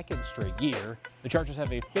the second straight year. The Chargers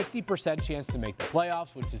have a 50% chance to make the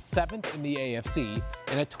playoffs, which is 7th in the AFC,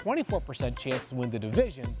 and a 24% chance to win the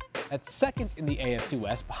division. That's 2nd in the AFC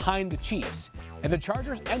West behind the Chiefs. And the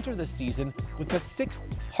Chargers enter the season with the 6th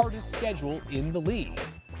hardest schedule in the league.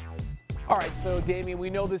 All right, so Damian, we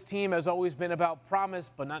know this team has always been about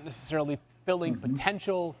promise, but not necessarily filling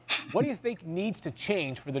potential. What do you think needs to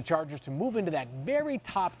change for the Chargers to move into that very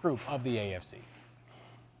top group of the AFC?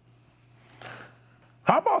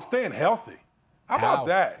 How about staying healthy? How about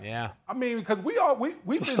that? Yeah. I mean, because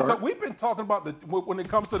we've been talking about when it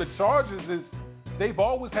comes to the Chargers is they've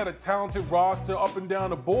always had a talented roster up and down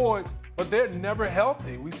the board, but they're never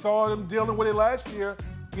healthy. We saw them dealing with it last year.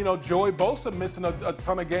 You know, Joey Bosa missing a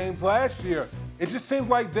ton of games last year. It just seems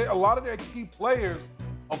like a lot of their key players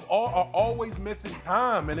are always missing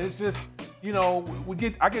time, and it's just, you know,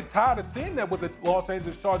 I get tired of seeing that with the Los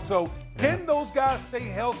Angeles Chargers. So can those guys stay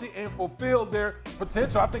healthy and fulfill their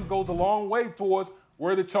potential? I think goes a long way towards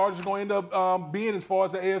where the Chargers are going to end up being as far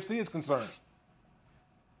as the AFC is concerned.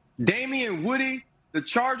 Damian Woody, the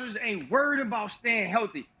Chargers ain't worried about staying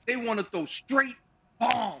healthy. They want to throw straight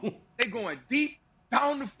bombs. They going deep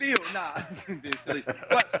down the field. Nah,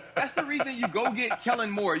 but that's the reason you go get Kellen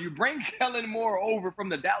Moore. You bring Kellen Moore over from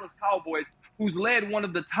the Dallas Cowboys, who's led one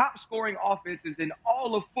of the top scoring offenses in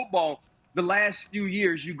all of football the last few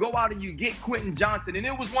years. You go out and you get Quentin Johnson, and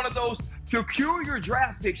it was one of those peculiar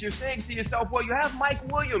draft picks. You're saying to yourself, well, you have Mike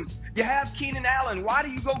Williams, you have Keenan Allen. Why do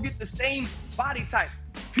you go get the same body type?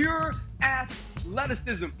 Pure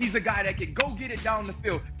athleticism. He's a guy that can go get it down the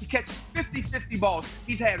field. He catches 50-50 balls.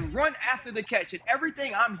 He's had run after the catch. And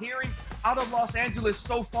everything I'm hearing out of Los Angeles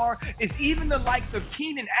so far is even the likes of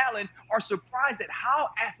Keenan Allen are surprised at how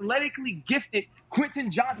athletically gifted Quentin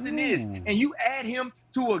Johnson is. And you add him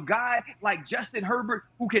to a guy like Justin Herbert,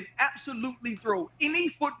 who can absolutely throw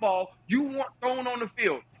any football you want thrown on the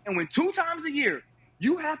field. And when 2 times a year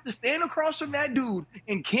you have to stand across from that dude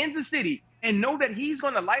in Kansas City and know that he's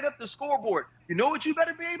going to light up the scoreboard, you know what you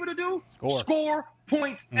better be able to do? Score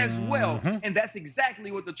points as well. And that's exactly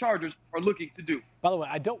what the Chargers are looking to do. By the way,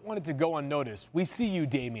 I don't want it to go unnoticed. We see you,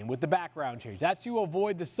 Damien, with the background change. That's you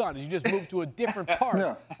avoid the sun as you just move to a different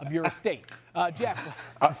part of your estate. Jeff,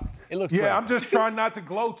 it looks great. I'm just trying not to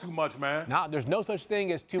glow too much, man. No, there's no such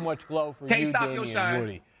thing as too much glow for you, Damien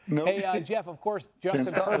Woody. Nope. Hey, Jeff, of course,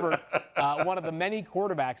 Justin Herbert, one of the many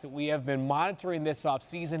quarterbacks that we have been monitoring this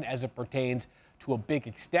offseason as it pertains to a big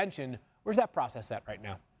extension. Where's that process at right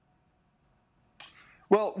now?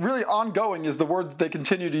 Well, really ongoing is the word that they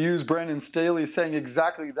continue to use. Brandon Staley saying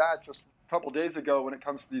exactly that just a couple days ago when it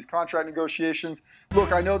comes to these contract negotiations.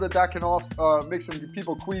 Look, I know that can also make some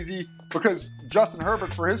people queasy because Justin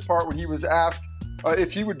Herbert, for his part, when he was asked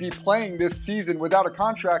if he would be playing this season without a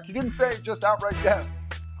contract, he didn't say just outright yes.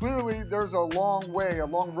 Clearly, there's a long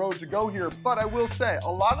road to go here. But I will say,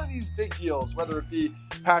 a lot of these big deals, whether it be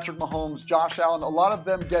Patrick Mahomes, Josh Allen, a lot of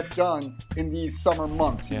them get done in these summer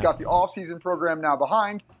months. You've got the offseason program now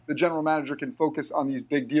behind. The general manager can focus on these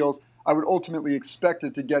big deals. I would ultimately expect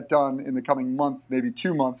it to get done in the coming month, maybe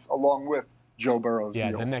 2 months, along with Joe Burrow's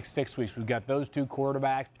deal. The next 6 weeks, we've got those 2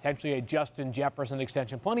 quarterbacks, potentially a Justin Jefferson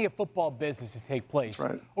extension. Plenty of football business to take place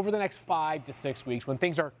over the next 5 to 6 weeks when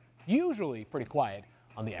things are usually pretty quiet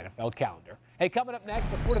on the NFL calendar. Hey, coming up next,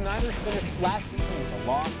 the 49ers finished last season with a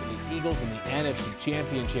loss to the Eagles in the NFC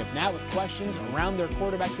Championship. Now with questions around their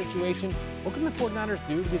quarterback situation, what can the 49ers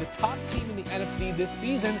do to be the top team in the NFC this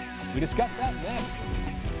season? We discuss that next.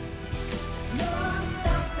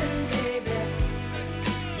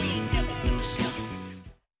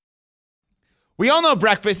 We all know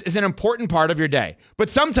breakfast is an important part of your day, but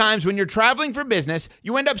sometimes when you're traveling for business,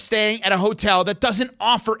 you end up staying at a hotel that doesn't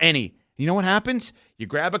offer any. You know what happens? You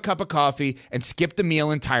grab a cup of coffee and skip the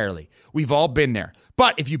meal entirely. We've all been there.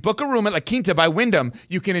 But if you book a room at La Quinta by Wyndham,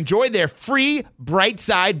 you can enjoy their free Bright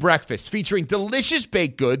Side breakfast featuring delicious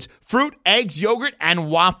baked goods, fruit, eggs, yogurt, and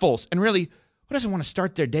waffles. And really, who doesn't want to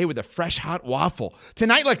start their day with a fresh, hot waffle?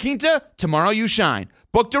 Tonight, La Quinta, tomorrow you shine.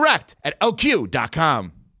 Book direct at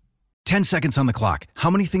LQ.com. 10 seconds on the clock. How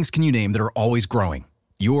many things can you name that are always growing?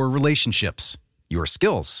 Your relationships, your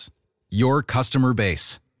skills, your customer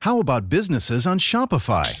base. How about businesses on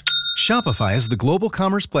Shopify? Shopify is the global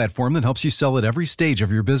commerce platform that helps you sell at every stage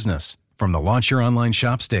of your business. From the launch your online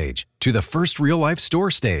shop stage, to the first real-life store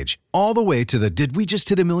stage, all the way to the did we just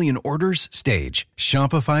hit 1 million orders stage.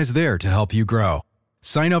 Shopify's there to help you grow.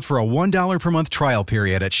 Sign up for a $1 per month trial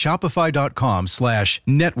period at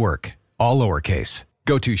shopify.com/network, all lowercase.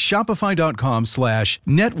 Go to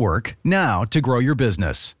shopify.com/network now to grow your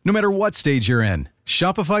business, no matter what stage you're in.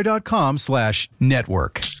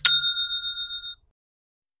 Shopify.com/network.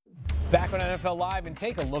 Back on NFL Live, and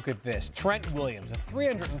take a look at this. Trent Williams, a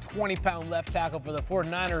 320-pound left tackle for the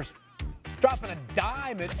 49ers, dropping a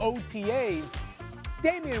dime at OTAs.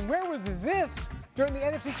 Damien, where was this during the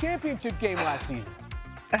NFC Championship game last season?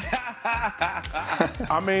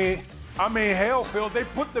 I mean, hell, Phil, they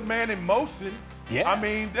put the man in motion. Yeah. I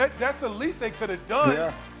mean, that's the least they could have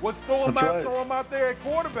done was throw him out there at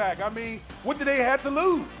quarterback. I mean, what did they have to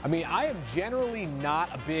lose? I mean, I am generally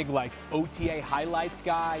not a big, OTA highlights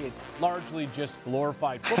guy. It's largely just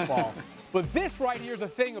glorified football. But this right here is a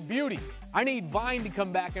thing of beauty. I need Vine to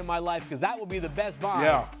come back in my life because that will be the best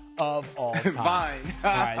Vine of all time. Vine.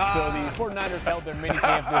 All right, so the 49ers held their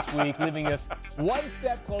minicamp this week, leaving us one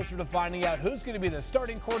step closer to finding out who's going to be the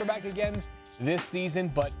starting quarterback again this season.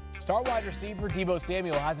 But star wide receiver Deebo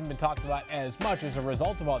Samuel hasn't been talked about as much as a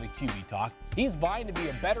result of all the QB talk. He's vying to be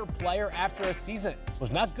a better player after a season that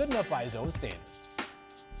was not good enough by his own standards.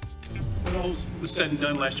 When all was said and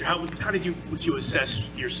done last year, how would you assess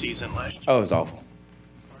your season last year? Oh, it was awful.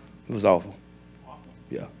 It was awful.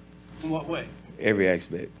 Yeah. In what way? Every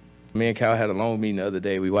aspect. Me and Kyle had a long meeting the other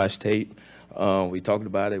day. We watched tape. We talked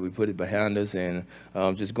about it. We put it behind us, and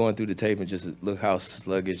just going through the tape and just look how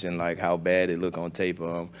sluggish and how bad it looked on tape.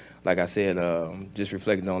 Like I said, just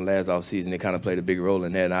reflecting on last offseason, it kind of played a big role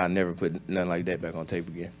in that, and I'll never put nothing like that back on tape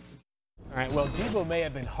again. All right, well, Deebo may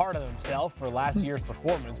have been hard on himself for last year's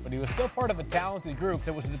performance, but he was still part of a talented group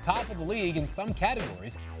that was at the top of the league in some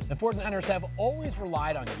categories. The 49ers have always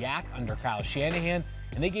relied on Yak under Kyle Shanahan,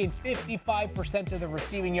 and they gained 55% of the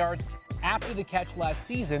receiving yards after the catch last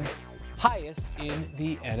season, highest in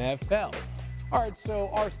the NFL. All right, so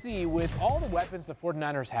RC, with all the weapons the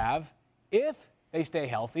 49ers have, if they stay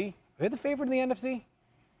healthy, are they the favorite in the NFC?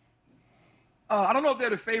 I don't know if they're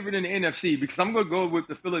the favorite in the NFC because I'm going to go with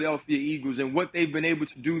the Philadelphia Eagles and what they've been able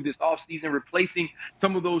to do this offseason, replacing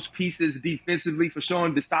some of those pieces defensively for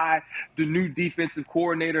Sean Desai, the new defensive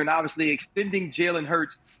coordinator, and obviously extending Jalen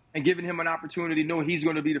Hurts and giving him an opportunity, knowing he's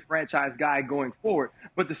going to be the franchise guy going forward.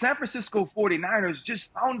 But the San Francisco 49ers just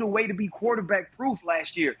found a way to be quarterback-proof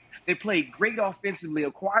last year. They played great offensively,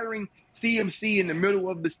 acquiring CMC in the middle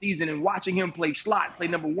of the season and watching him play slot, play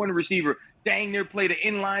number one receiver, dang near play the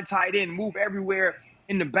inline tight end, move everywhere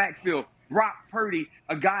in the backfield. Brock Purdy,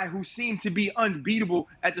 a guy who seemed to be unbeatable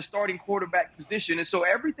at the starting quarterback position. And so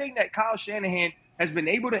everything that Kyle Shanahan has been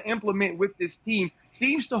able to implement with this team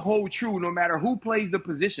seems to hold true no matter who plays the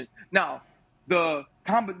position. Now, the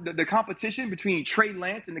competition between Trey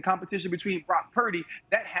Lance and the competition between Brock Purdy,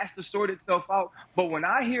 that has to sort itself out. But when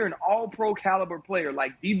I hear an all-pro caliber player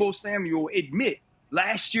like Deebo Samuel admit,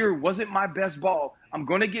 last year wasn't my best ball, I'm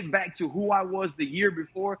going to get back to who I was the year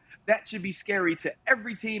before, that should be scary to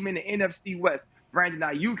every team in the NFC West. Brandon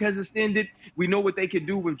Ayuk has ascended. We know what they can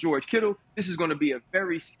do with George Kittle. This is going to be a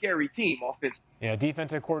very scary team offensively. Yeah,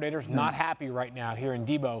 defensive coordinator's not happy right now here in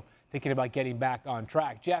Deebo, thinking about getting back on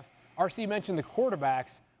track. Jeff, RC mentioned the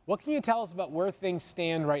quarterbacks. What can you tell us about where things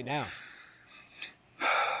stand right now?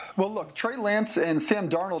 Well, look, Trey Lance and Sam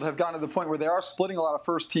Darnold have gotten to the point where they are splitting a lot of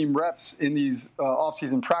first-team reps in these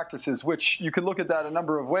offseason practices, which you could look at that a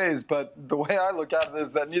number of ways, but the way I look at it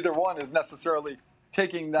is that neither one is necessarily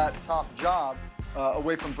taking that top job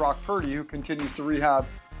away from Brock Purdy, who continues to rehab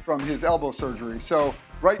from his elbow surgery. So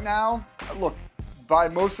right now, look, by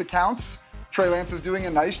most accounts, Trey Lance is doing a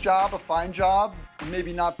nice job, a fine job,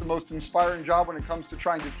 maybe not the most inspiring job when it comes to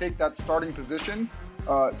trying to take that starting position.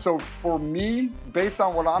 So for me, based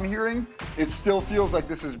on what I'm hearing, it still feels like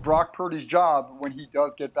this is Brock Purdy's job when he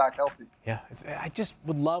does get back healthy. Yeah, I just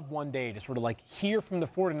would love one day to sort of hear from the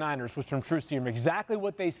 49ers, which from True Serum, exactly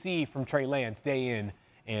what they see from Trey Lance day in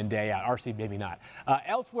and day out. RC, maybe not.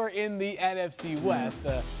 Elsewhere in the NFC West,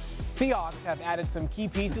 the Seahawks have added some key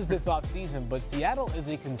pieces this offseason, but Seattle is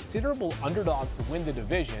a considerable underdog to win the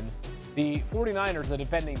division. The 49ers are the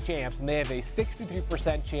defending champs, and they have a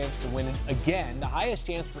 63% chance to win it again, the highest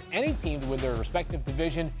chance for any team to win their respective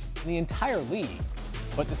division in the entire league.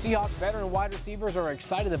 But the Seahawks veteran wide receivers are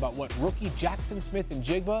excited about what rookie Jackson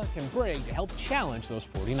Smith-Njigba can bring to help challenge those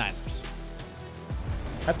 49ers.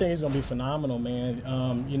 I think it's going to be phenomenal, man.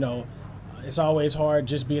 It's always hard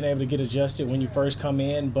just being able to get adjusted when you first come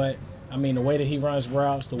in, but, the way that he runs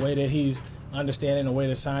routes, the way that he's understanding the way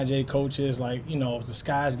that Sanjay coaches, the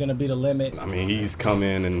sky's going to be the limit. He's come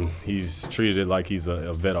in and he's treated it like he's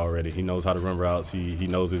a vet already. He knows how to run routes. He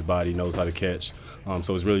knows his body, knows how to catch.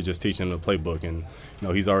 So it's really just teaching him the playbook, and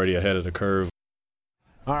he's already ahead of the curve.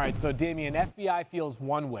 All right, so Damian, FBI feels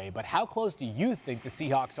one way, but how close do you think the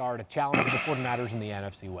Seahawks are to challenging the 49ers in the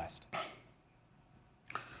NFC West?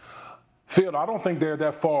 Phil, I don't think they're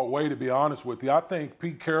that far away, to be honest with you. I think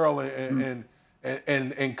Pete Carroll and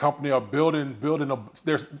company are building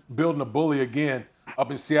a bully again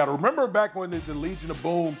up in Seattle. Remember back when the Legion of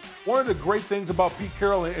Boom, one of the great things about Pete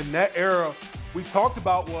Carroll in that era we talked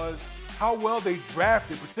about was how well they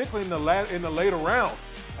drafted, particularly in the later rounds.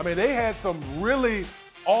 They had some really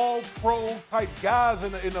all-pro type guys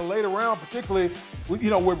in the later round, particularly,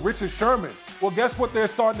 with Richard Sherman. Well, guess what they're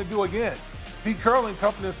starting to do again? Pete Carroll and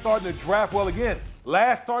company is starting to draft well again.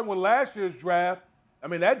 Starting with last year's draft, I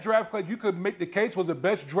mean, that draft class, you could make the case, was the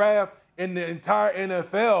best draft in the entire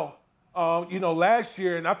NFL, last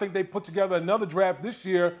year. And I think they put together another draft this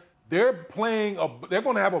year. They're going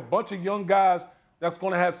to have a bunch of young guys that's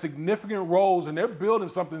going to have significant roles, and they're building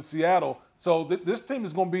something in Seattle. So this team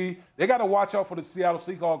is going to be, they got to watch out for the Seattle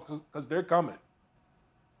Seahawks because they're coming.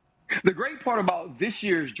 The great part about this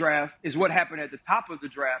year's draft is what happened at the top of the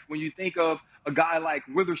draft. When you think of a guy like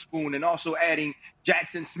Witherspoon and also adding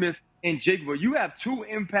Jackson Smith and Jigba, you have two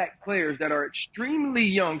impact players that are extremely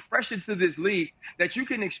young, fresh into this league, that you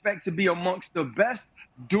can expect to be amongst the best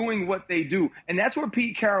doing what they do. And that's where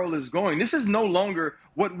Pete Carroll is going. This is no longer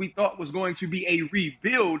what we thought was going to be a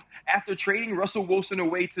rebuild after trading Russell Wilson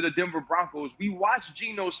away to the Denver Broncos. We watched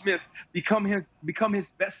Geno Smith become his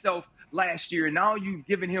best self last year. Now you've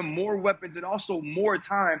given him more weapons and also more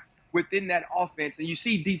time within that offense. And you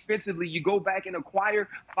see defensively, you go back and acquire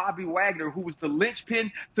Bobby Wagner, who was the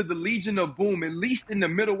linchpin to the Legion of Boom, at least in the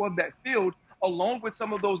middle of that field, along with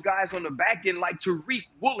some of those guys on the back end like Tariq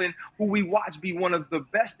Woolen, who we watch be one of the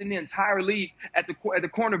best in the entire league at the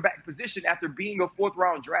cornerback position after being a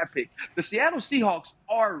fourth-round draft pick. The Seattle Seahawks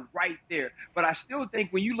are right there. But I still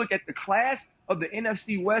think when you look at the class of the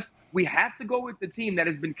NFC West, we have to go with the team that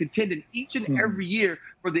has been contending each and every year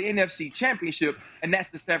for the NFC Championship, and that's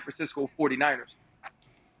the San Francisco 49ers.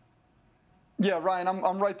 Yeah, Ryan,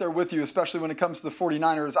 I'm right there with you, especially when it comes to the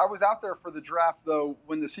 49ers. I was out there for the draft, though,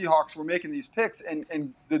 when the Seahawks were making these picks,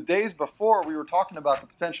 and the days before we were talking about the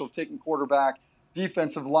potential of taking quarterback,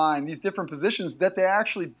 defensive line, these different positions that they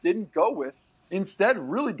actually didn't go with, instead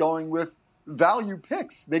really going with value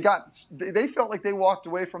picks. They felt like they walked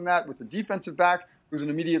away from that with a defensive back who's an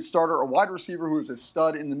immediate starter, a wide receiver who is a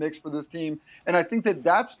stud in the mix for this team. And I think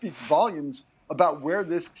that speaks volumes about where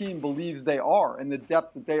this team believes they are and the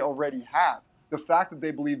depth that they already have. The fact that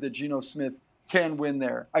they believe that Geno Smith can win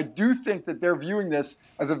there. I do think that they're viewing this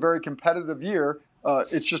as a very competitive year.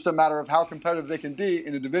 It's just a matter of how competitive they can be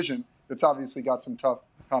in a division that's obviously got some tough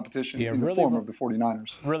competition in the form of the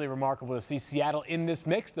 49ers. Really remarkable to see Seattle in this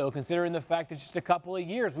mix, though, considering the fact that just a couple of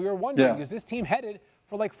years we were wondering, is this team headed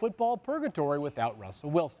for like football purgatory without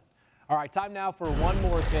Russell Wilson? All right, time now for one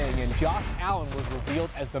more thing, and Josh Allen was revealed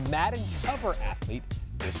as the Madden cover athlete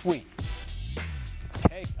this week.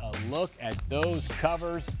 Take a look at those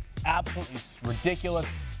covers. Absolutely ridiculous.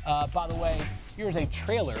 By the way, here's a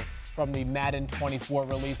trailer from the Madden 24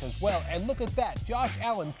 release as well. And look at that. Josh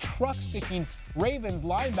Allen truck-sticking Ravens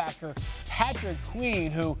linebacker Patrick Queen,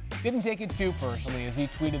 who didn't take it too personally as he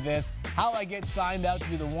tweeted this. How I get signed out to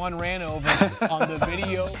be the one ran over on the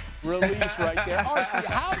video release right there. RC,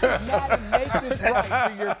 how does Madden make this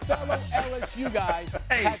right for your fellow LSU guy,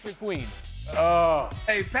 Patrick Queen?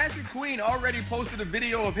 Hey, Patrick Queen already posted a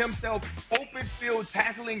video of himself open field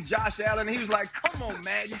tackling Josh Allen. He was like, come on,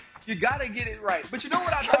 Madden, you got to get it right. But you know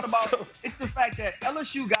what I thought about? It's the fact that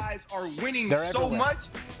LSU guys are winning so much,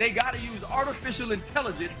 they got to use artificial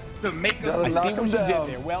intelligence to make them. I see what you did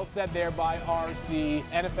there. Well said there by RC.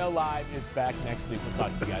 NFL Live is back next week. We'll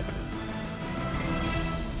talk to you guys soon.